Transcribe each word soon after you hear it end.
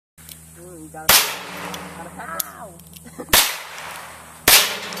gotta practice. Ow.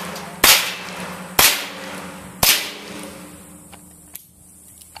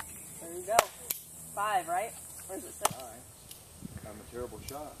 There you go. 5, right? Or is it 6? I'm a terrible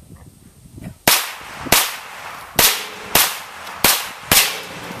shot.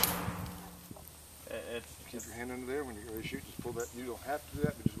 Keep your hand under there when you're ready to shoot. Just pull that. You don't have to do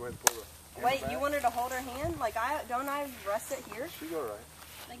that, but just go ahead and pull the. Wait, you want her to hold her hand? Like don't I rest it here? She go right.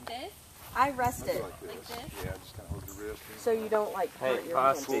 Like this? I rest it. Like this. Like this? Yeah, just kind of hold your wrist. So you don't like hurt your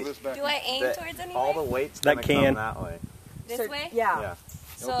hand. Pull this back. Do I aim towards anything? All the weight's That gonna can. come that way. This way? Yeah.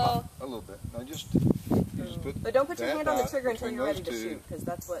 So, A little bit. Now just put. But don't put your that hand on the dot trigger until between you're ready those to two. shoot, because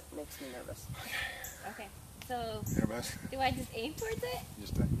that's what makes me nervous. okay. So, Here, Bess. do I just aim towards it?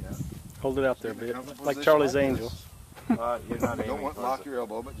 Just yeah. Hold it out there a bit, Comfortable like position Charlie's like Angels. this. You're not You aiming don't want to towards lock it. your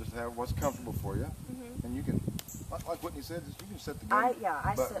elbow, but just have what's comfortable for you. And you can, like Whitney said, you can set the gun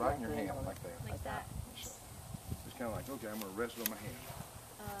I butt sit right my in your hand hand on like that. Like that? Just kind of like, okay, I'm going to rest it on my hand.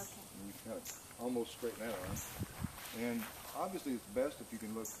 Okay. And you kind of almost straighten that arm. And obviously it's best if you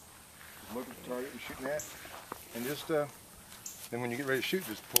can look at the target you're shooting at. And just, then when you get ready to shoot,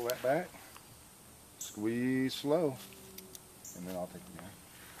 just pull that back. Squeeze slow. And then I'll take the gun.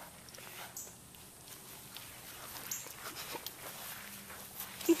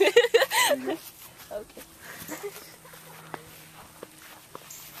 Okay.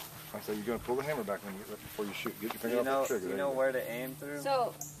 So you're going to pull the hammer back when before you shoot. Get your finger off the trigger. You know where to aim through?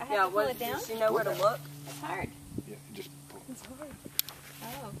 So, I have to pull it down? Does she know where to look? It's hard. Yeah, just pull. It's hard.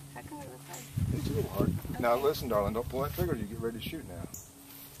 Oh, how come it was hard? It's a little hard. Now listen, darling, don't pull that trigger. You get ready to shoot now.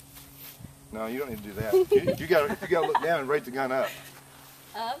 No, you don't need to do that. You got to look down and rate the gun up.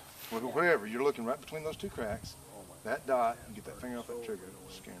 Up? Whatever. You're looking right between those two cracks. That dot, and get that finger off that trigger.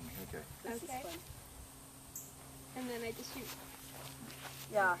 It'll scare me. Okay. Okay. And then I just shoot.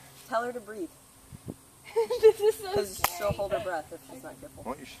 Yeah. Tell her to breathe. This is so Because scary. she'll hold her breath if she's not careful.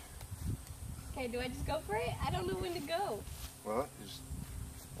 Why don't you? Okay, do I just go for it? I don't know when to go. Well, just.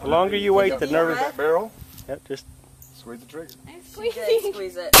 The longer you wait, the nervous. That barrel. Yep, just. Squeeze the trigger. I'm She squeezing. did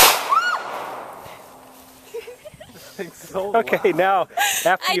squeeze it. Okay, now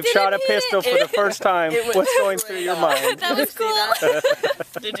after I you've shot a didn't hit pistol it. for the first time, It was what's going through your mind? That was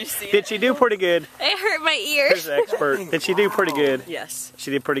cool. Did you see it? Did she do pretty good? It hurt my Here's ears. the expert. Did she do pretty good? Yes. She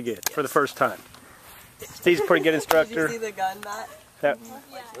did pretty good for the first time. Steve's a pretty good Did you instructor. see the gun, Matt? That,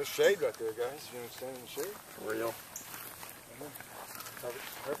 There's shade right there, guys. You understand the shade? real.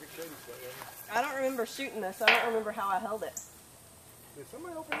 Perfect shade. I don't remember shooting this. I don't remember how I held it. Did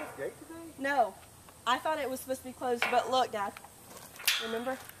somebody open this gate today? No. I thought it was supposed to be closed, but look, Dad.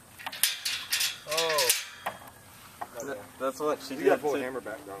 Remember? Oh. That's what she You did. got to pull the too. hammer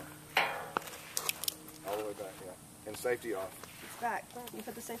back, though. All the way back, yeah. And safety off. It's back. You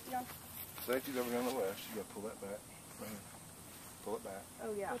put the safety on? Safety's over here on the left. You got to pull that back. Right here. Pull it back. Oh,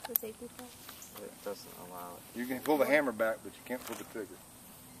 yeah. What's the safety for? It doesn't allow it. You can pull the hammer back, but you can't pull the trigger.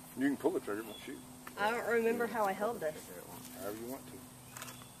 You can pull the trigger, but shoot. I don't remember how I held this. However you want to.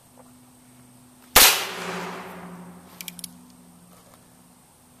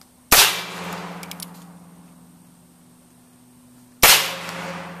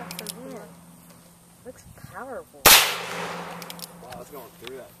 Looks powerful. Wow, it's going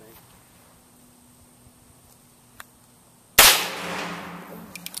through that thing.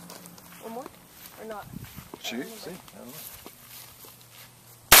 One more? Or not? Shoot, see? I don't know.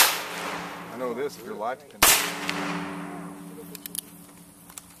 I know this, if your life depends on it.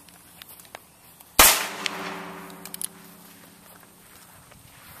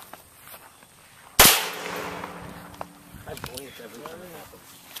 I blinked every time it happened.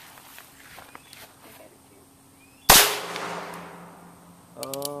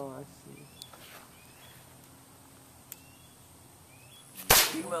 Oh, I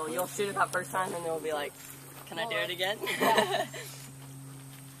see. You will. You'll shoot it that first time and you'll be like, can I do it again?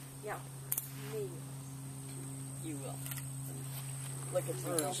 Yeah. Me. You will. Look at you.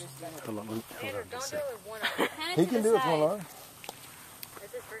 Hold on, hold on Andrew, just a don't do sec. it with one arm. Hand He to can the do it with side. one arm.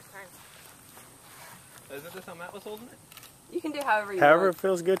 It's his first time. Isn't this how Matt was holding it? You can do however you However it want.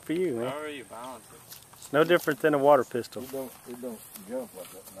 feels good for you, man. However you balance it. It's no different than a water pistol. It don't jump like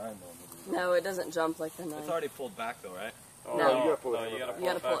that 9mm. No, it doesn't jump like the 9. It's already pulled back though, right? Oh, No. you gotta pull No, it you gotta back. You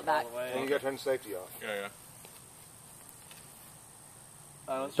gotta pull it back. all the way. And you gotta turn the safety off. Yeah, yeah.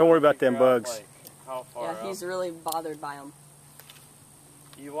 Don't worry about them bugs. Like, how far Yeah, he's really bothered by them.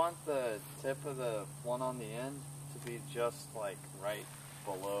 You want the tip of the one on the end to be just like right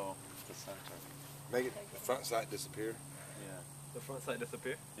below the center. Make it the front sight disappear. Yeah. The front sight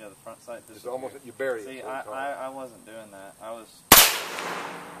disappear? Yeah, the front sight It's disappear. almost, you bury it. See, before you call it. I wasn't doing that. I was...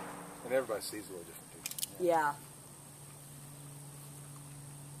 And And everybody sees a little different too. Yeah.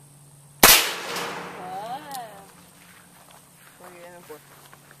 What are you aiming for?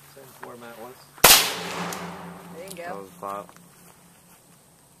 Same where Matt was. There you That go. was 5.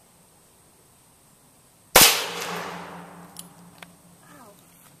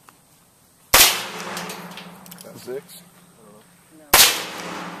 That's 6. No.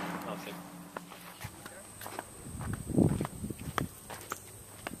 Oh, 6.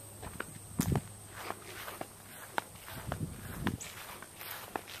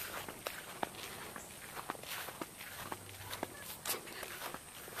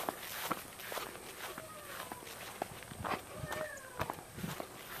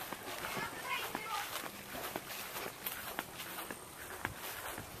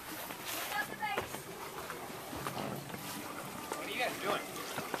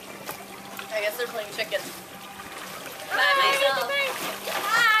 I guess they're playing chicken. By myself.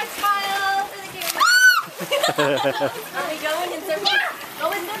 Hi, smile for the camera. Are we going in circles? Go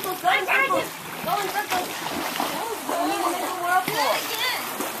in circles, go in circles. Go in circles. We need to make a whirlpool.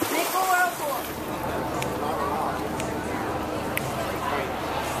 Make a whirlpool.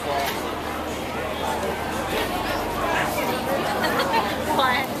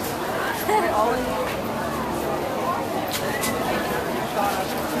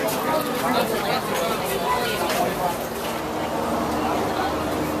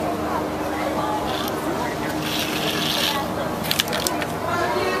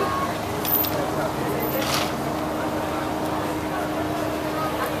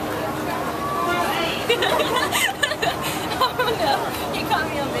 Oh no, you caught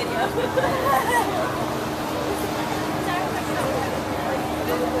me on video.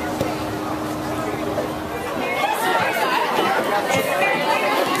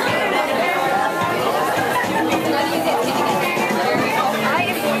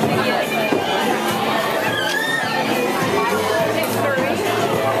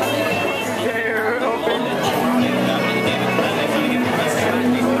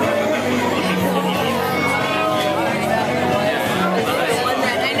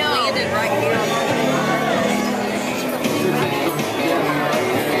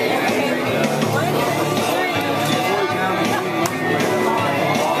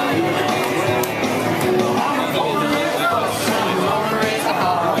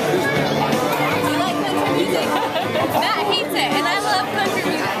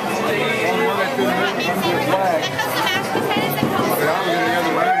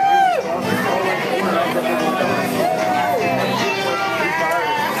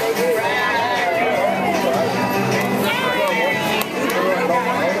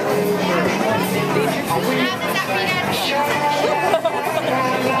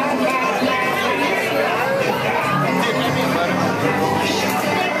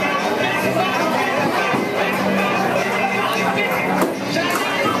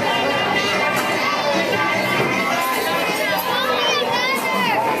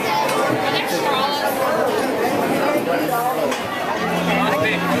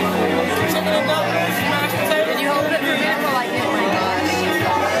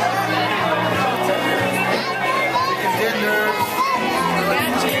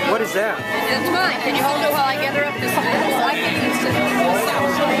 What is that? It's fine. Can you hold it while I get her up this hill? I can use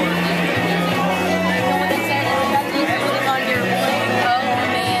it.